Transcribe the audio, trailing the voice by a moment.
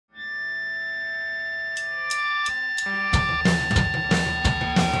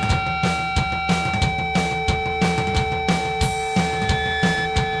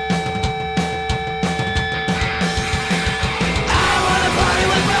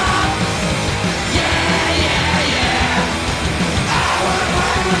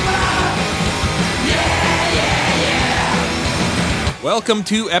Welcome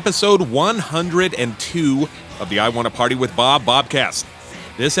to episode 102 of the I Want to Party with Bob Bobcast.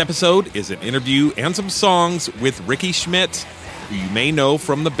 This episode is an interview and some songs with Ricky Schmidt, who you may know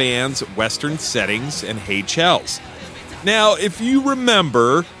from the bands Western Settings and Hey Chels. Now, if you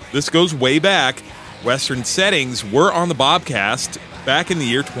remember, this goes way back, Western Settings were on the Bobcast back in the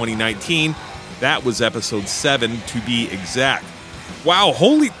year 2019. That was episode 7 to be exact. Wow,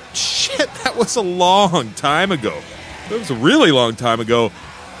 holy shit, that was a long time ago. That was a really long time ago.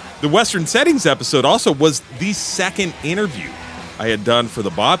 The Western Settings episode also was the second interview I had done for the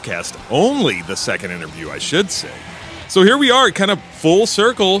Bobcast. Only the second interview, I should say. So here we are, kind of full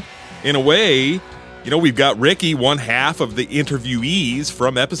circle in a way. You know, we've got Ricky, one half of the interviewees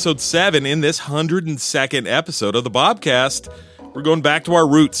from episode 7 in this 102nd episode of the Bobcast. We're going back to our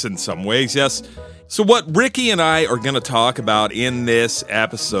roots in some ways, yes. So what Ricky and I are going to talk about in this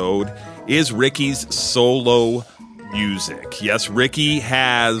episode is Ricky's solo music. Yes, Ricky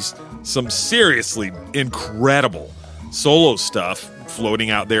has some seriously incredible solo stuff floating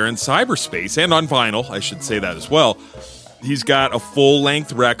out there in cyberspace and on vinyl, I should say that as well. He's got a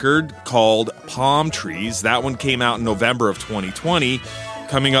full-length record called Palm Trees. That one came out in November of 2020.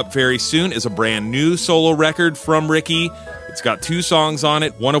 Coming up very soon is a brand new solo record from Ricky. It's got 2 songs on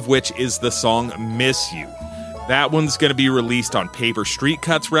it, one of which is the song Miss You. That one's going to be released on Paper Street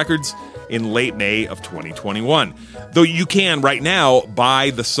Cuts Records in late May of 2021. Though you can right now buy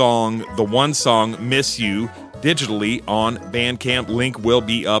the one song, Miss You, digitally on Bandcamp. Link will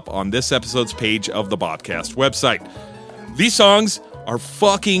be up on this episode's page of the Bobcast website. These songs are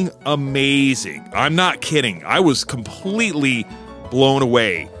fucking amazing. I'm not kidding. I was completely blown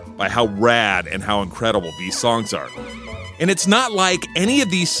away by how rad and how incredible these songs are. And it's not like any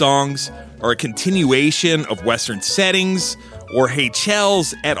of these songs are a continuation of Western Settings or Hey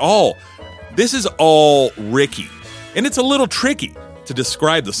Chels at all. This is all Ricky. And it's a little tricky to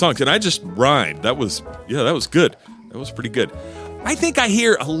describe the songs. And I just rhymed. That was good. That was pretty good. I think I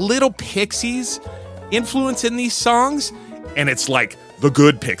hear a little Pixies influence in these songs. And it's like the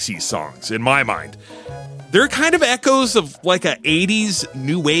good Pixies songs in my mind. They're kind of echoes of like a 80s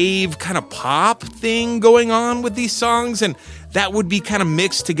new wave kind of pop thing going on with these songs. And that would be kind of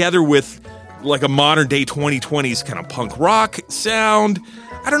mixed together with like a modern day 2020s kind of punk rock sound.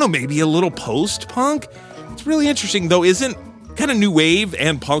 I don't know, maybe a little post-punk. It's really interesting, though, isn't kind of new wave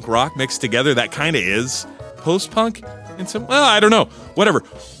and punk rock mixed together? That kind of is post-punk in some, well, I don't know. Whatever.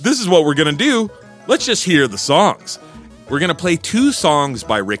 This is what we're going to do. Let's just hear the songs. We're going to play 2 songs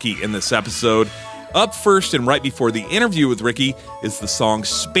by Ricky in this episode. Up first and right before the interview with Ricky is the song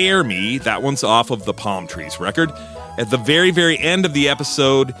Spare Me. That one's off of the Palm Trees record. At the very, very end of the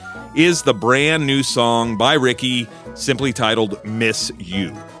episode is the brand new song by Ricky, simply titled Miss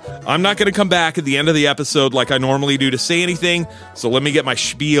You. I'm not going to come back at the end of the episode like I normally do to say anything, so let me get my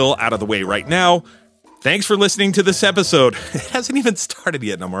spiel out of the way right now. Thanks for listening to this episode. It hasn't even started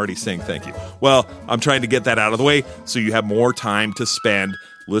yet, and I'm already saying thank you. Well, I'm trying to get that out of the way so you have more time to spend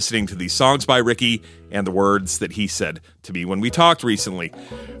listening to these songs by Ricky and the words that he said to me when we talked recently.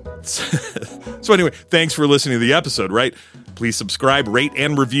 So anyway, thanks for listening to the episode, right? Please subscribe, rate,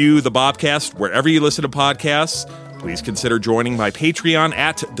 and review the Bobcast wherever you listen to podcasts. Please consider joining my Patreon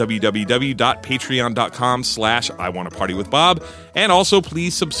at www.patreon.com/IWantToPartyWithBob. And also,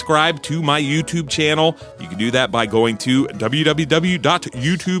 please subscribe to my YouTube channel. You can do that by going to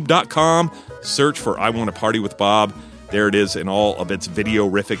www.youtube.com. Search for I Want to Party with Bob. There it is in all of its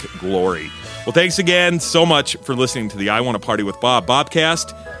video-rific glory. Well, thanks again so much for listening to the I Want to Party with Bob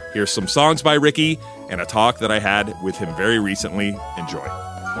Bobcast. Here's some songs by Ricky and a talk that I had with him very recently. Enjoy.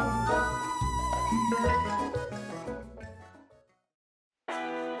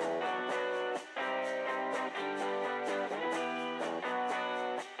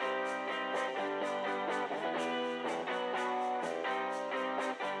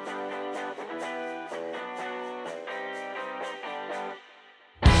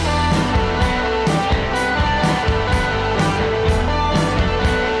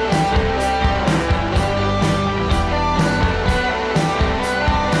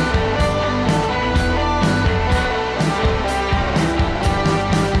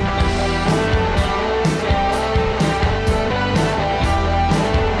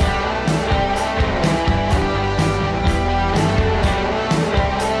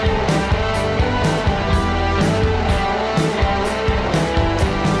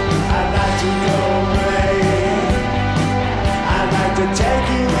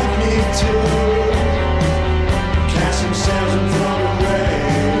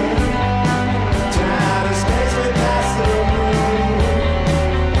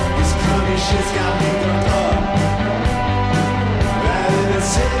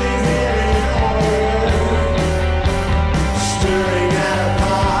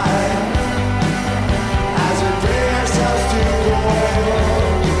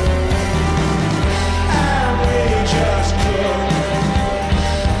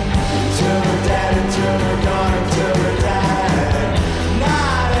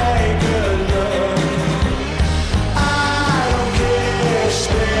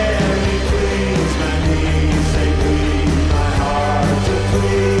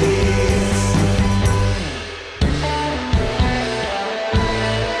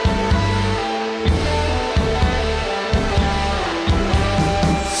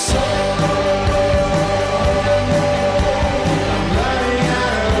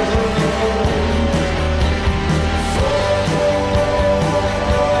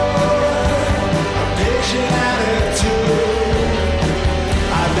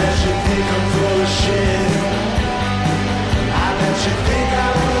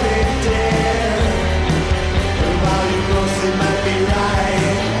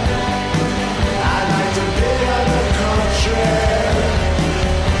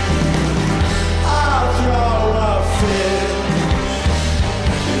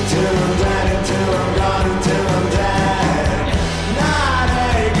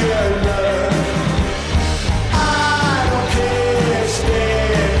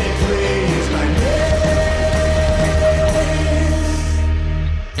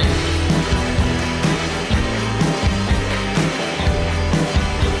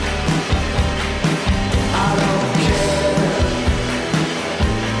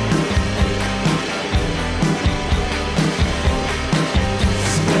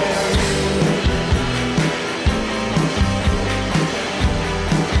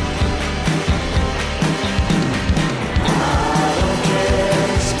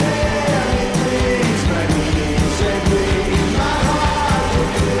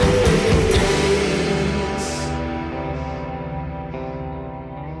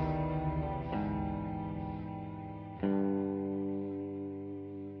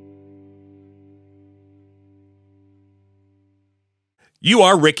 You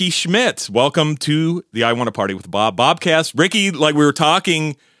are Ricky Schmidt. Welcome to the I Want to Party with Bob Bobcast. Ricky, like we were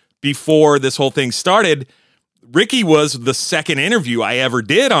talking before this whole thing started, Ricky was the second interview I ever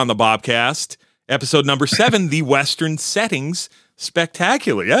did on the Bobcast, episode number 7, The Western Settings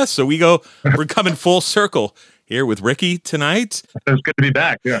Spectacular. Yes, so we're coming full circle here with Ricky tonight. It's good to be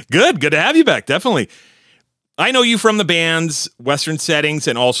back. Yeah. Good to have you back, definitely. I know you from the bands Western Settings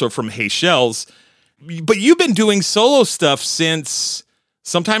and also from Hey Shells, but you've been doing solo stuff since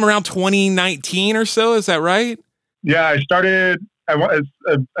sometime around 2019 or so. Is that right? Yeah, I started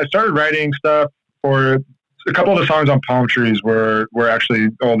writing stuff for a couple of the songs on Palm Trees were actually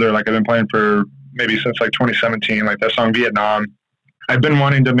older. Like I've been playing for maybe since like 2017, like that song Vietnam. I've been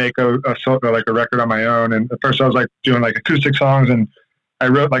wanting to make a record on my own. And at first I was like doing like acoustic songs, and I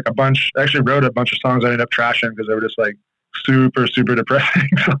wrote a bunch of songs I ended up trashing because they were just like super, super depressing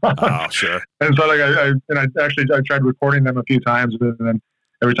songs. Oh, sure. And so I tried recording them a few times, and then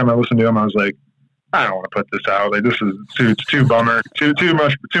every time I listened to them, I was like, I don't want to put this out. Like this is too bummer, too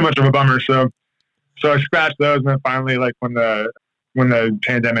much of a bummer. So I scratched those, and then finally, like when the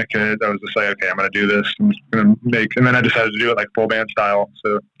pandemic hit, I was just like, okay, I'm going to do this. I'm just going to make, and then I decided to do it like full band style.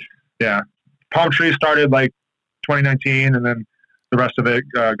 So yeah, Palm Tree started like 2019, and then the rest of it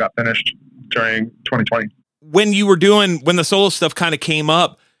got finished during 2020. When the solo stuff kind of came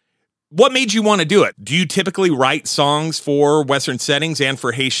up, what made you want to do it? Do you typically write songs for Western Settings and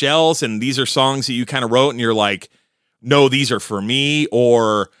for Hey Shells, and these are songs that you kind of wrote and you're like, no, these are for me,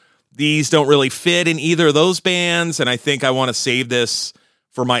 or these don't really fit in either of those bands, and I think I want to save this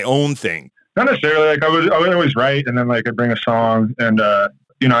for my own thing? Not necessarily. Like I would always write, and then like I'd bring a song, and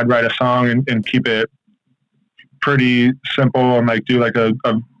I'd write a song and keep it pretty simple, and like do like a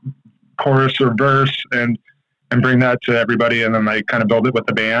chorus or verse and bring that to everybody, and then like kind of build it with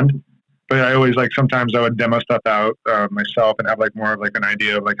the band. But I always sometimes I would demo stuff out myself and have like more of like an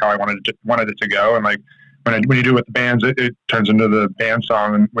idea of like how I wanted it to go. And like when you do it with the bands, it turns into the band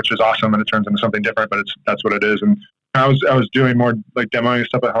song, which is awesome, and it turns into something different. But that's what it is. And I was doing more like demoing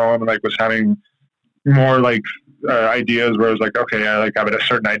stuff at home, and like was having more like ideas where I was like, okay, I like have a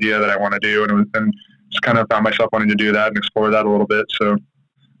certain idea that I want to do, and just kind of found myself wanting to do that and explore that a little bit. So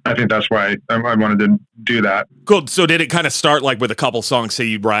I think that's why I wanted to do that. Cool. So did it kind of start like with a couple songs? Say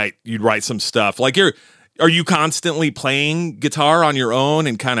you'd write some stuff. Like are you constantly playing guitar on your own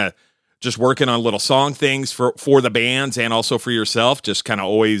and kind of just working on little song things for the bands and also for yourself? Just kind of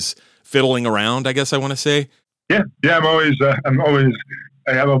always fiddling around, I guess I want to say. Yeah. I'm always.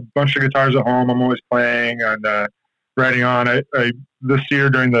 I have a bunch of guitars at home. I'm always playing and writing on. I this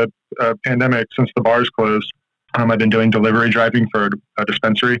year during the pandemic, since the bars closed, I've been doing delivery driving for a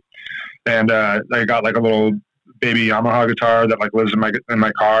dispensary, and I got like a little baby Yamaha guitar that like lives in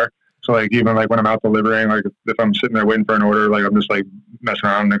my car. So like even like when I'm out delivering, like if I'm sitting there waiting for an order, like I'm just like messing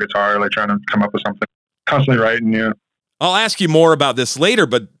around with the guitar, like trying to come up with something. Constantly writing, yeah. I'll ask you more about this later,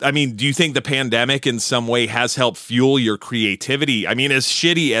 but I mean, do you think the pandemic in some way has helped fuel your creativity? I mean, as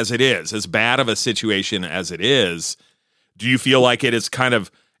shitty as it is, as bad of a situation as it is, do you feel like it has kind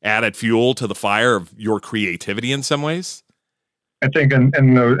of added fuel to the fire of your creativity in some ways? I think in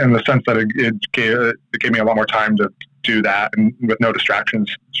the sense that it gave me a lot more time to do that, and with no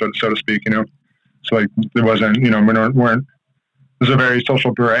distractions, so to speak, So like it wasn't, we weren't. I am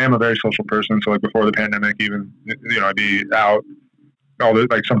a very social person. So like before the pandemic, even I'd be out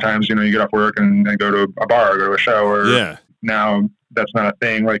like sometimes you get off work and go to a bar or go to a show. Or yeah. Now that's not a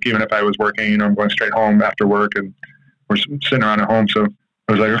thing. Like even if I was working, I'm going straight home after work, and we're sitting around at home. So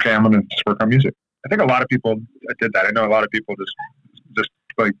I was like, okay, I'm going to just work on music. I think a lot of people did that. I know a lot of people just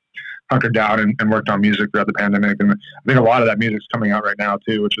like hunkered down and worked on music throughout the pandemic. And I think a lot of that music's coming out right now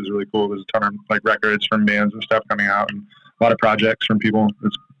too, which is really cool. There's a ton of like records from bands and stuff coming out, and a lot of projects from people.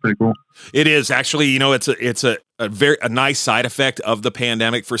 It's pretty cool. It is actually, it's a very nice side effect of the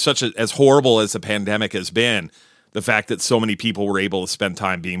pandemic for as horrible as the pandemic has been. The fact that so many people were able to spend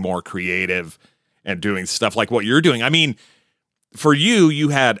time being more creative and doing stuff like what you're doing. I mean, for you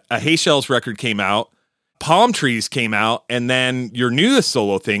had a Hey Shells record came out, Palm Trees came out, and then your newest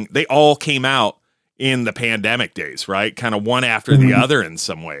solo thing, they all came out in the pandemic days, right? Kind of one after the other in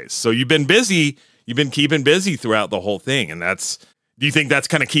some ways. So you've been busy, you've been keeping busy throughout the whole thing. And do you think that's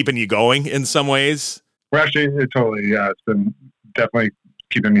kind of keeping you going in some ways? We're actually, it's been definitely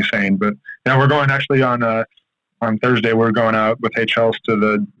keeping me sane. But we're going actually on Thursday, we're going out with Hey Shells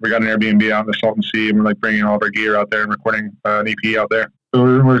we got an Airbnb out in the Salton Sea, and we're like bringing all of our gear out there and recording an EP out there. So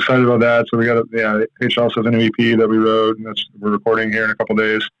we're excited about that. So we got Hey Shells has an new EP that we wrote, and we're recording here in a couple of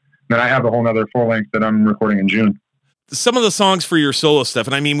days. And then I have a whole nother full length that I'm recording in June. Some of the songs for your solo stuff,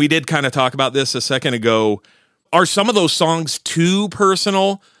 and I mean, we did kind of talk about this a second ago. Are some of those songs too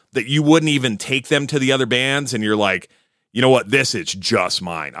personal that you wouldn't even take them to the other bands, and you're like, you know what, this is just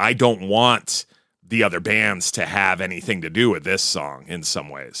mine. I don't want the other bands to have anything to do with this song in some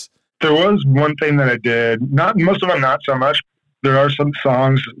ways? There was one thing that I did, not most of them, not so much. There are some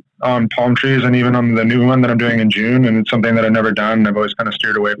songs on Palm Trees and even on the new one that I'm doing in June, and it's something that I've never done and I've always kind of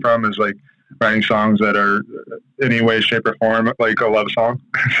steered away from, is like writing songs that are any way, shape, or form like a love song.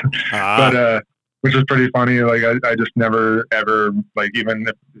 But which is pretty funny. Like I just never ever, like, even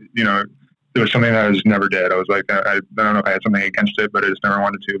if, you know, it was something that I just never did. I was like, I don't know if I had something against it, but I just never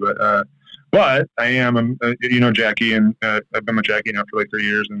wanted to. But I am, you know, Jackie, and I've been with Jackie now for like 3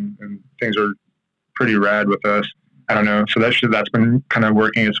 years, and things are pretty rad with us. I don't know. So that's been kind of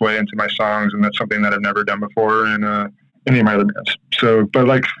working its way into my songs, and that's something that I've never done before in any of my other bands. So, but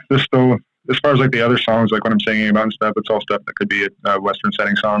like this still, as far as like the other songs, like when I'm singing about and stuff, it's all stuff that could be a Western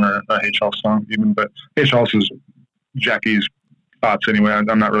setting song or a H-House song even. But H-House is Jackie's thoughts anyway.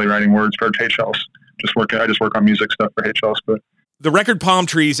 I'm not really writing words for H-House. I just work on music stuff for H-House. But the record Palm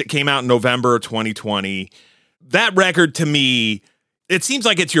Trees, it came out in November 2020. That record, to me, it seems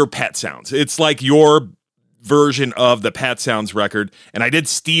like it's your Pet Sounds. It's like your version of the Pet Sounds record. And I did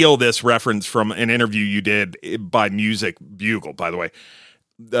steal this reference from an interview you did by Music Bugle, by the way.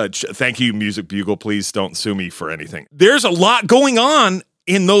 Thank you, Music Bugle. Please don't sue me for anything. There's a lot going on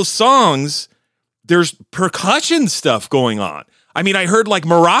in those songs. There's percussion stuff going on. I mean, I heard like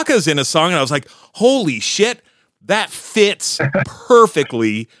maracas in a song and I was like, holy shit, that fits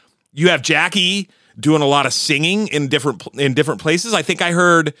perfectly. You have Jackie doing a lot of singing in different places. I think I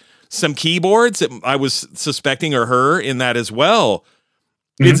heard some keyboards that I was suspecting are her in that as well.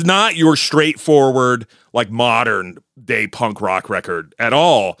 Mm-hmm. It's not your straightforward, like modern day punk rock record at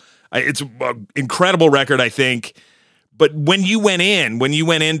all. It's an incredible record, I think. But when you went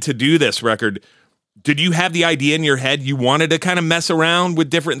in to do this record, did you have the idea in your head you wanted to kind of mess around with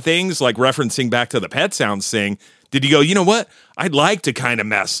different things, like referencing back to the Pet Sounds thing? Did you go, you know what? I'd like to kind of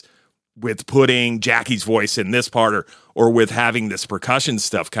mess with putting Jackie's voice in this part, or with having this percussion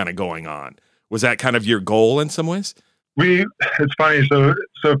stuff kind of going on. Was that kind of your goal in some ways? It's funny. So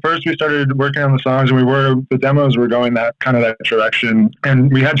first we started working on the songs, and the demos were going that direction.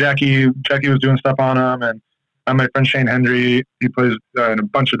 And we had Jackie was doing stuff on them, and my friend Shane Hendry, he plays in a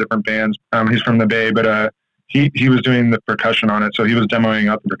bunch of different bands. He's from the Bay, but he was doing the percussion on it. So he was demoing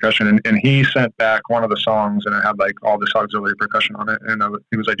out the percussion, and he sent back one of the songs, and it had like all this auxiliary percussion on it. And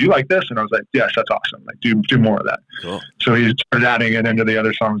he was like, "Do you like this?" And I was like, "Yes, that's awesome. Like, do more of that." Cool. So he started adding it into the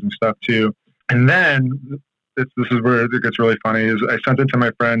other songs and stuff too. And then this is where it gets really funny. Is I sent it to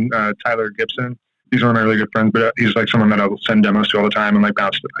my friend Tyler Gibson. He's one of my really good friends, but he's like someone that I'll send demos to all the time and like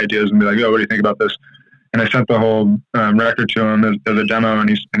bounce ideas and be like, "Oh, what do you think about this?" And I sent the whole record to him as a demo, and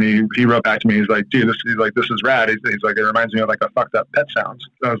he wrote back to me. He's like, "Dude, this is rad." He's like, "It reminds me of like a fucked up Pet Sounds."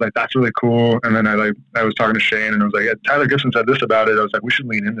 So I was like, "That's really cool." And then I was talking to Shane, and I was like, "Tyler Gibson said this about it." I was like, "We should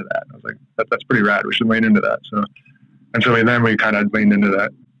lean into that." I was like, "That's pretty rad. We should lean into that." So we kind of leaned into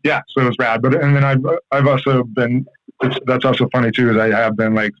that. Yeah, so it was rad. But and then I've also been. That's also funny too, is I have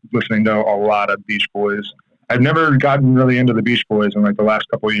been like listening to a lot of Beach Boys. I've never gotten really into the Beach Boys, and like the last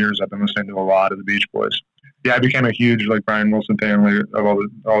couple of years, I've been listening to a lot of the Beach Boys. Yeah, I became a huge like Brian Wilson fan, like, of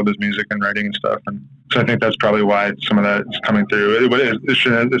all of his music and writing and stuff, and so I think that's probably why some of that is coming through.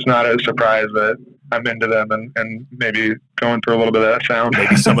 It's not a surprise that I'm into them and maybe going for a little bit of that sound.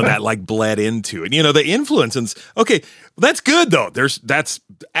 Maybe some of that like bled into it. You know, the influence. And okay, that's good though. That's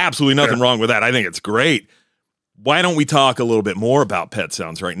absolutely nothing wrong with that. I think it's great. Why don't we talk a little bit more about Pet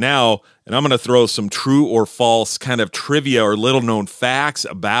Sounds right now? And I'm going to throw some true or false kind of trivia or little known facts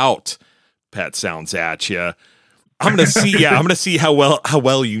about Pet Sounds at you. I'm going to see how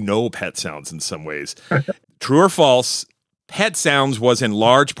well you know Pet Sounds in some ways. True or false? Pet Sounds was in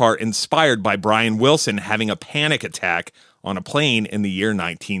large part inspired by Brian Wilson having a panic attack on a plane in the year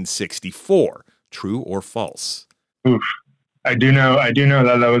 1964. True or false? Oof. I do know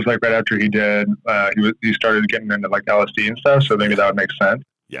that was like right after he did. He started getting into like LSD and stuff, so maybe that would make sense.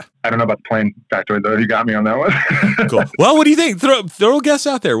 Yeah, I don't know about the plane factoid though. He got me on that one. Cool. Well, what do you think? Throw a guess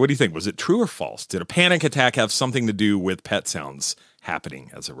out there. What do you think? Was it true or false? Did a panic attack have something to do with Pet Sounds happening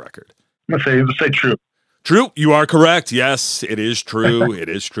as a record? Let's say true. True. You are correct. Yes, it is true. It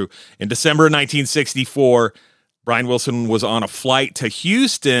is true. In December 1964, Brian Wilson was on a flight to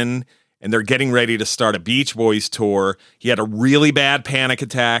Houston, and they're getting ready to start a Beach Boys tour. He had a really bad panic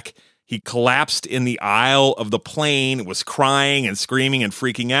attack. He collapsed in the aisle of the plane, was crying and screaming and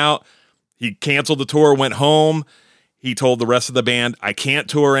freaking out. He canceled the tour, went home. He told the rest of the band, "I can't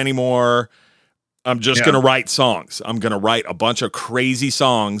tour anymore. I'm just going to write songs. I'm going to write a bunch of crazy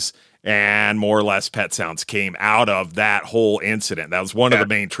songs, And more or less Pet Sounds came out of that whole incident. That was one of the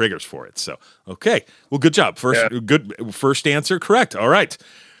main triggers for it. So, okay. Well, good job. Good first answer. Correct. All right.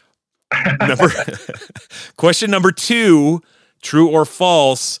 Question number 2, true or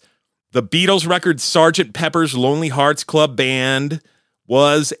false? The Beatles record Sgt. Pepper's Lonely Hearts Club Band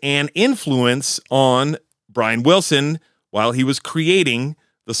was an influence on Brian Wilson while he was creating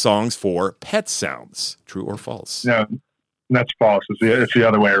the songs for Pet Sounds. True or false? Yeah, that's false. It's the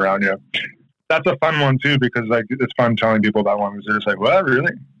other way around. Yeah, that's a fun one too, because like it's fun telling people that one. They're just like, "What,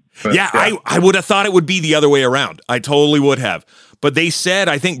 really?" But, I would have thought it would be the other way around. I totally would have. But they said,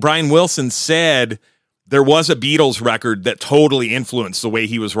 I think Brian Wilson said there was a Beatles record that totally influenced the way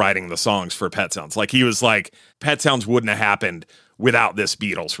he was writing the songs for Pet Sounds. Like he was like, Pet Sounds wouldn't have happened without this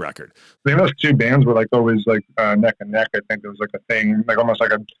Beatles record. I think those two bands were like always like neck and neck. I think it was like a thing, like almost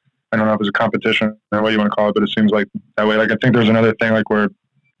like I don't know if it was a competition or what you want to call it, but it seems like that way. Like I think there's another thing like where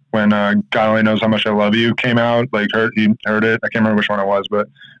when God Only Knows How Much I Love You came out, like he heard it. I can't remember which one it was, but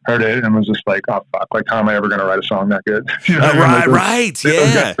heard it and was just like, oh fuck, like how am I ever going to write a song that good? You know right.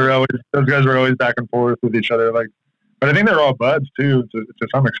 Yeah. Those guys were always back and forth with each other. Like, but I think they're all buds too, to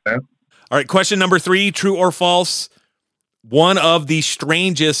some extent. All right. Question number 3, true or false? One of the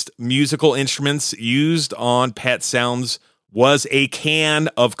strangest musical instruments used on Pet Sounds was a can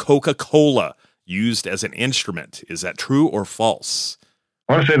of Coca-Cola used as an instrument. Is that true or false?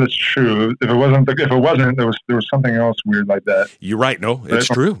 I want to say that's true. If it wasn't, there was something else weird like that. You're right. No, it's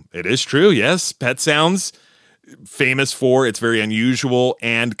true. It is true. Yes. Pet Sounds, famous for its very unusual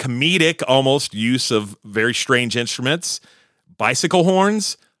and comedic almost use of very strange instruments, bicycle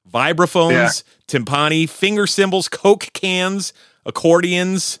horns, vibraphones, timpani, finger cymbals, Coke cans,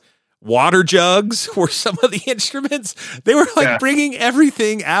 accordions, water jugs were some of the instruments. They were like bringing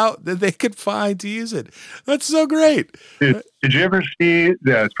everything out that they could find to use it. That's so great. Did you ever see?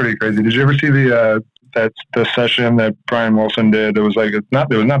 Yeah, it's pretty crazy. Did you ever see the session that Brian Wilson did? It was not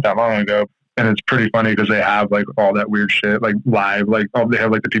that long ago, and it's pretty funny because they have like all that weird shit like live. Like they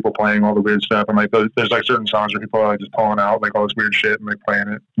have like the people playing all the weird stuff, and like there's like certain songs where people are like just pulling out like all this weird shit and like playing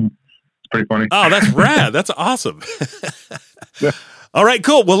it. It's pretty funny. Oh, that's rad. That's awesome. Yeah. All right,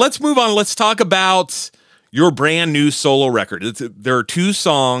 cool. Well, let's move on. Let's talk about your brand new solo record. There are 2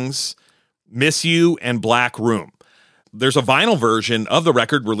 songs, Miss You and Black Room. There's a vinyl version of the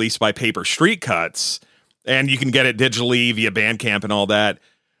record released by Paper Street Cuts, and you can get it digitally via Bandcamp and all that.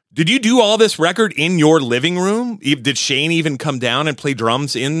 Did you do all this record in your living room? Did Shane even come down and play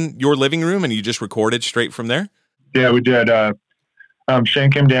drums in your living room, and you just recorded straight from there? Yeah, we did.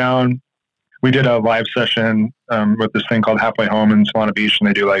 Shane came down. We did a live session with this thing called Halfway Home in Solana Beach, and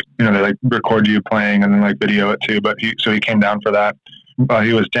they do like, they like record you playing and then like video it too. But he came down for that.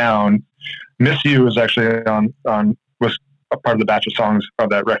 He was down. Miss You was actually was a part of the batch of songs of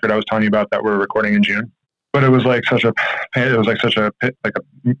that record I was telling you about that we're recording in June. But it was like such a right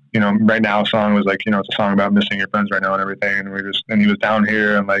now song was like, it's a song about missing your friends right now and everything. And he was down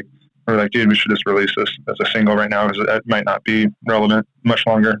here and like, we're like, dude, we should just release this as a single right now because it might not be relevant much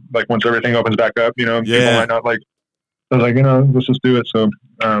longer. Like once everything opens back up, people might not like. I was like, let's just do it. So,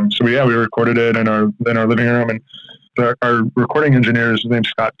 we recorded it in our living room, and our recording engineer, his name's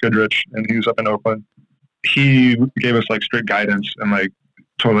Scott Goodrich, and he was up in Oakland. He gave us like strict guidance and like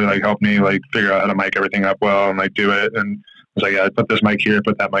totally like helped me like figure out how to mic everything up well and like do it. And I was like, yeah, put this mic here,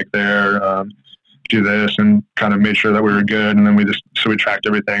 put that mic there. Do this, and kind of made sure that we were good. And then we tracked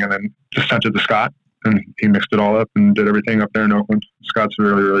everything and then just sent it to Scott, and he mixed it all up and did everything up there in Oakland. Scott's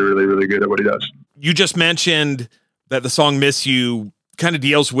really, really, really, really good at what he does. You just mentioned that the song Miss You kind of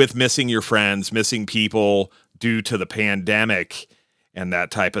deals with missing your friends, missing people due to the pandemic and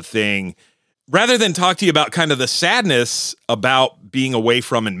that type of thing. Rather than talk to you about kind of the sadness about being away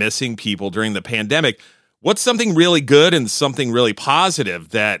from and missing people during the pandemic, what's something really good and something really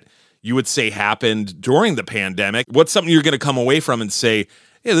positive that you would say happened during the pandemic? What's something you're going to come away from and say,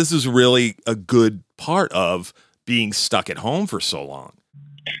 yeah, this is really a good part of being stuck at home for so long?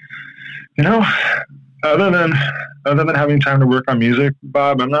 Other than having time to work on music,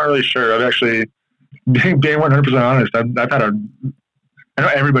 Bob, I'm not really sure. I've actually, being 100% honest, I've had I know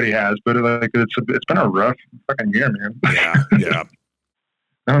everybody has, but like it's been a rough fucking year, man. Yeah.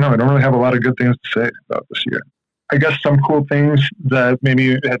 I don't know. I don't really have a lot of good things to say about this year. I guess some cool things that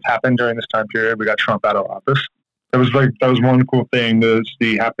maybe has happened during this time period. We got Trump out of office. That was one cool thing to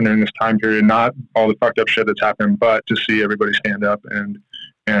see happen during this time period. Not all the fucked up shit that's happened, but to see everybody stand up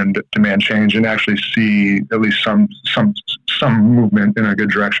and demand change and actually see at least some movement in a good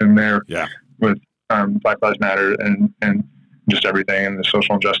direction there. Yeah. With Black Lives Matter and just everything and the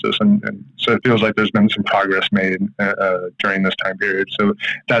social injustice. And so it feels like there's been some progress made during this time period. So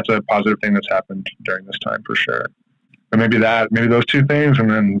that's a positive thing that's happened during this time for sure. But maybe those two things,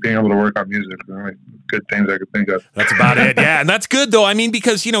 and then being able to work on music, are the only good things I could think of. That's about it. Yeah. And that's good though. I mean,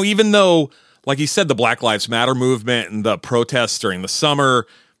 because, even though, like you said, the Black Lives Matter movement and the protests during the summer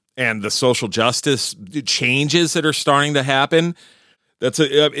and the social justice changes that are starting to happen,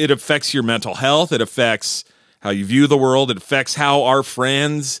 it affects your mental health. It affects how you view the world. It affects how our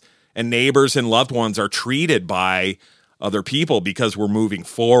friends and neighbors and loved ones are treated by other people, because we're moving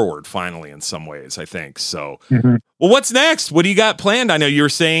forward finally in some ways, I think. So, Well, what's next? What do you got planned? I know you were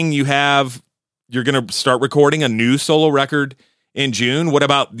saying you're going to start recording a new solo record in June. What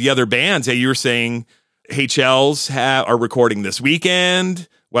about the other bands? You were saying HLs are recording this weekend,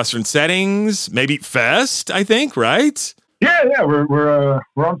 Western Settings, maybe Fest, I think, right? Yeah, we're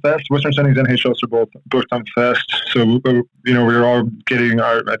on Fest. Western Settings and HLs are both on Fest. So we're all getting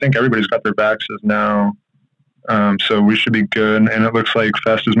I think everybody's got their baxes now. So we should be good. And it looks like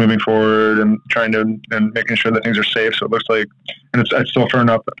Fest is moving forward and and making sure that things are safe. So it looks like, and it's still far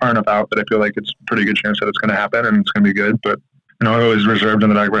enough out that I feel like it's a pretty good chance that it's going to happen and it's going to be good. But always reserved in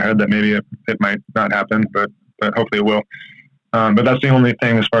the back of our head that maybe it might not happen, but hopefully it will. But that's the only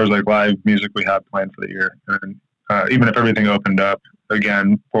thing as far as like live music we have planned for the year. And even if everything opened up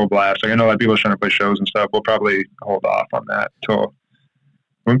again, full blast. Like I know a lot of people are trying to play shows and stuff. We'll probably hold off on that till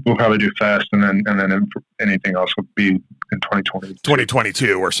we'll probably do Fest, and then anything else will be in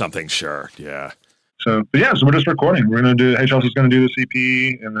 2022 or something. Sure. Yeah. So we're just recording. We're going to do, HLs is going to do this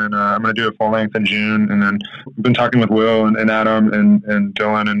EP, and then I'm going to do a full length in June. And then we've been talking with Will and Adam and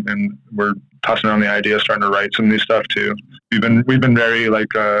Dylan, and we're tossing around the idea, starting to write some new stuff too. We've been very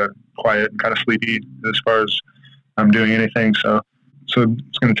quiet and kind of sleepy as far as doing anything. So it's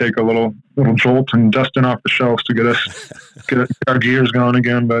going to take a little jolt and dusting off the shelves to get our gears going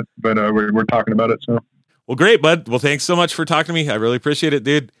again. But we're talking about it. So, well, great, bud. Well, thanks so much for talking to me. I really appreciate it,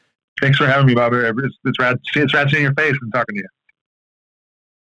 dude. Thanks for having me, Bobby. It's rad seeing your face and talking to you.